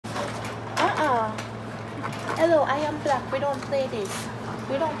Hello, I am black. We don't play this.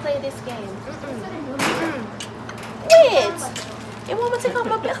 We don't play this game. Wait! You want me to take off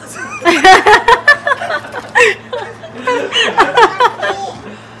my belt?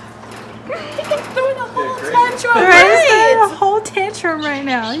 He's throwing a whole tantrum. Right? He's throwing a whole tantrum right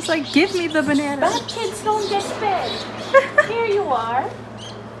now. He's like, give me the banana. Bad kids don't get fed. Here you are.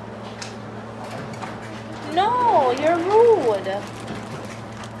 No, you're rude.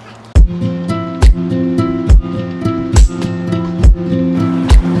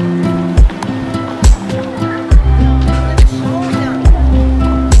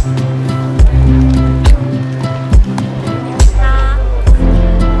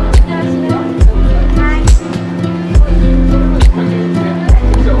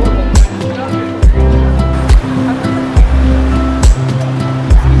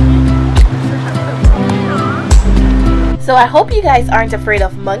 So I hope you guys aren't afraid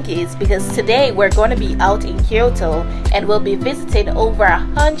of monkeys, because today we're going to be out in Kyoto and we'll be visiting over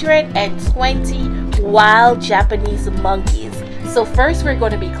 120 wild Japanese monkeys. So first we're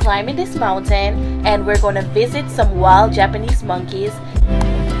going to be climbing this mountain and we're going to visit some wild Japanese monkeys.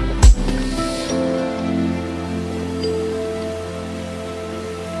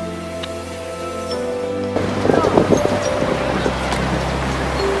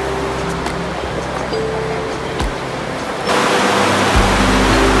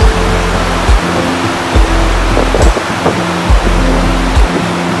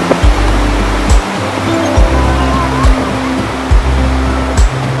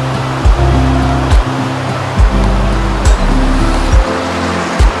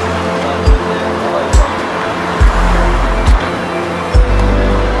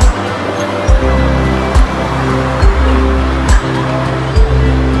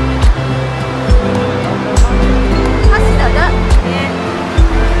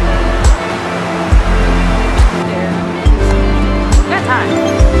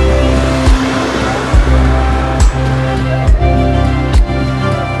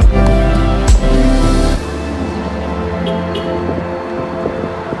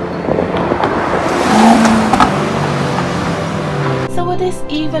 This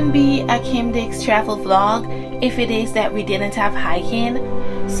even be a KimDix travel vlog if it is that we didn't have hiking.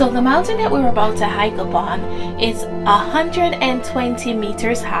 So the mountain that we're about to hike upon is 120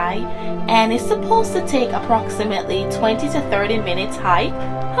 meters high and it's supposed to take approximately 20 to 30 minutes hike.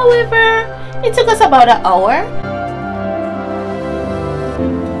 However, it took us about an hour.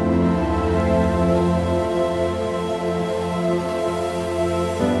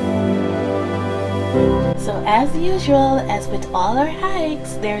 So as usual, as with all our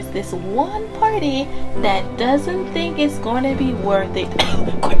hikes, there's this one party that doesn't think it's going to be worth it.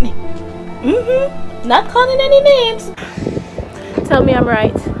 Courtney. Not calling any names. Tell me I'm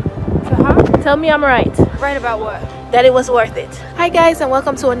right. Tell me I'm right. Right about what? That it was worth it. Hi guys, and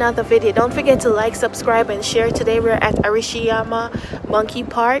welcome to another video. Don't forget to like, subscribe, and share. Today we're at Arashiyama Monkey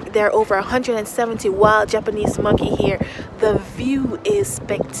Park. There are over 170 wild Japanese monkey here. The view is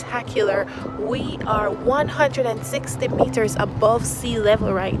spectacular. We are 160 meters above sea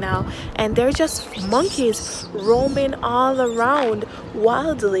level right now, and they're just monkeys roaming all around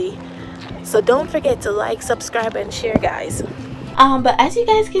wildly. So don't forget to like, subscribe, and share, guys. But as you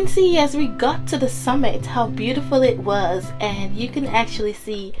guys can see, as we got to the summit, how beautiful it was, and you can actually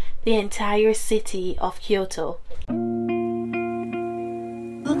see the entire city of Kyoto.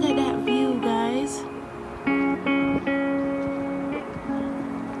 Look at that view, guys.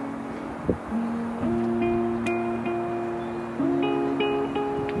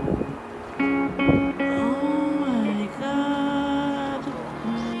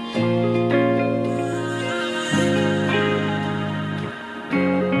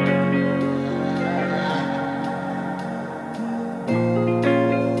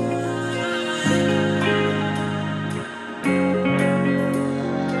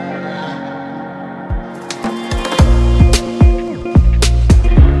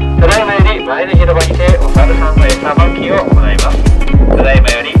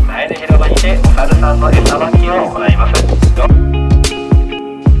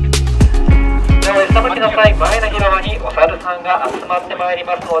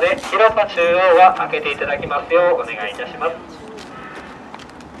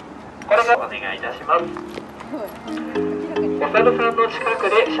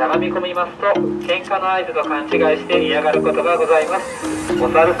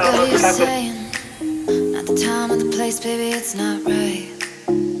 At the time of the place, baby, it's not right.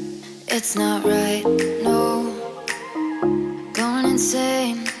 It's not right, no. Going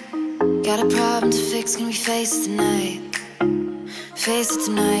insane. Got a problem to fix, can we face it tonight? Face it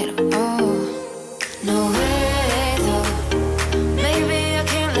tonight, oh. No way.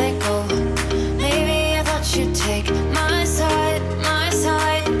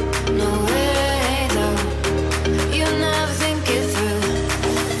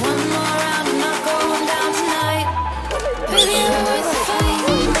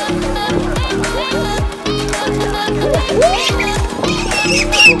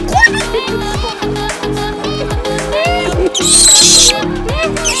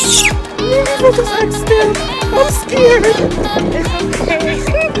 I just act still. I'm scared. It's okay.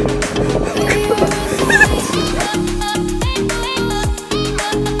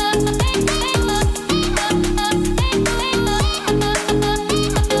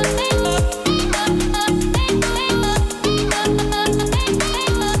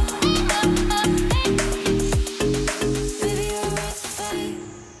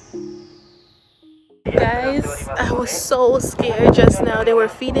 Guys, I was so scared just now. They were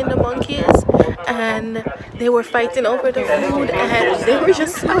feeding the monkeys and they were fighting over the food, and I was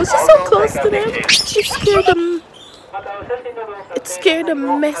just so close to them. It scared the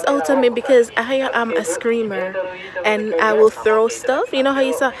mess out of me because I am a screamer and I will throw stuff. You know how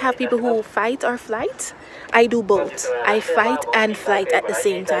you have people who fight or flight? I do both. I fight and flight at the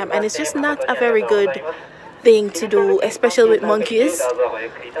same time, and it's just not a very good thing to do, especially with monkeys.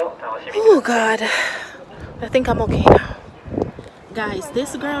 Oh God, I think I'm okay now. Guys,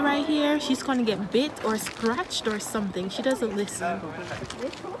 this girl right here, she's gonna get bit or scratched or something. She doesn't listen.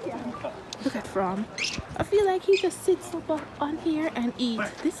 Look at From. I feel like he just sits up on here and eats.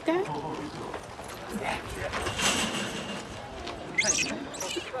 This guy.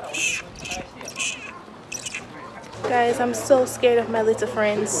 Guys, I'm so scared of my little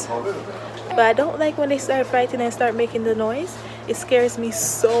friends. But I don't like when they start fighting and start making the noise. It scares me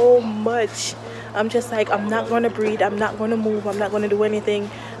so much. I'm just like, I'm not going to breathe. I'm not going to move. I'm not going to do anything.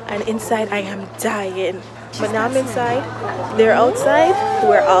 And inside, I am dying. But now I'm inside. They're outside.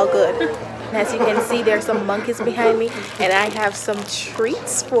 We're all good. And as you can see, there's some monkeys behind me. And I have some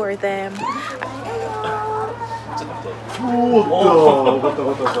treats for them.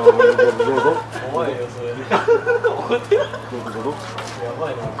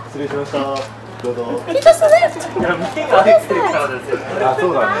 He just left!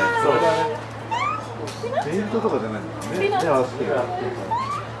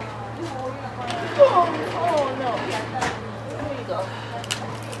 Oh no. Here you go.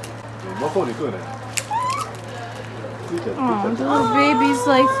 Oh, the little baby's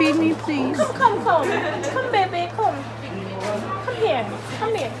like, feed me, please. Come, baby, come.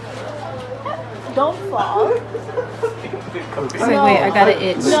 Come here. Don't fall. Wait, I got an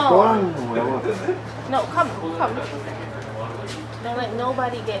itch. No, come. Don't let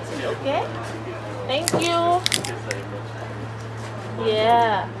nobody get it, okay? Thank you.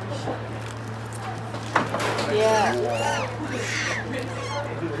 Yeah.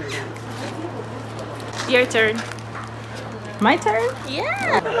 Your turn. My turn?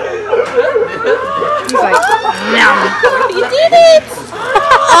 Yeah. He's like, no. You did it.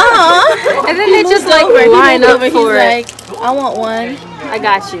 And then they just like line up for it. Like, I want one. I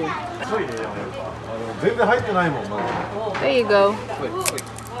got you. There you go.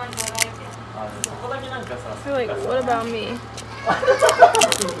 I feel like, what about me?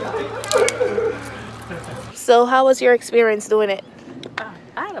 So how was your experience doing it?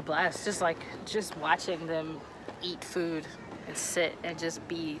 I had a blast, just watching them eat food and sit and just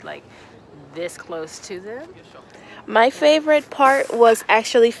be like this close to them. My favorite part was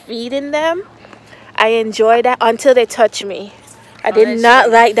actually feeding them. I enjoyed that until they touched me. I did not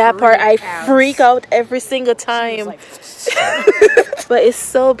like that part. I freak out every single time. Like, but it's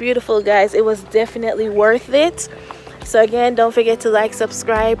so beautiful, guys. It was definitely worth it. So again, don't forget to like,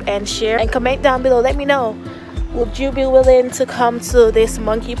 subscribe, and share, and comment down below. Let me know, would you be willing to come to this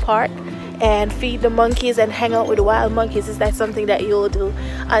monkey park and feed the monkeys and hang out with the wild monkeys? Is that something that you'll do?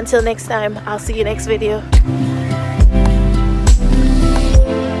 Until next time, I'll see you next video.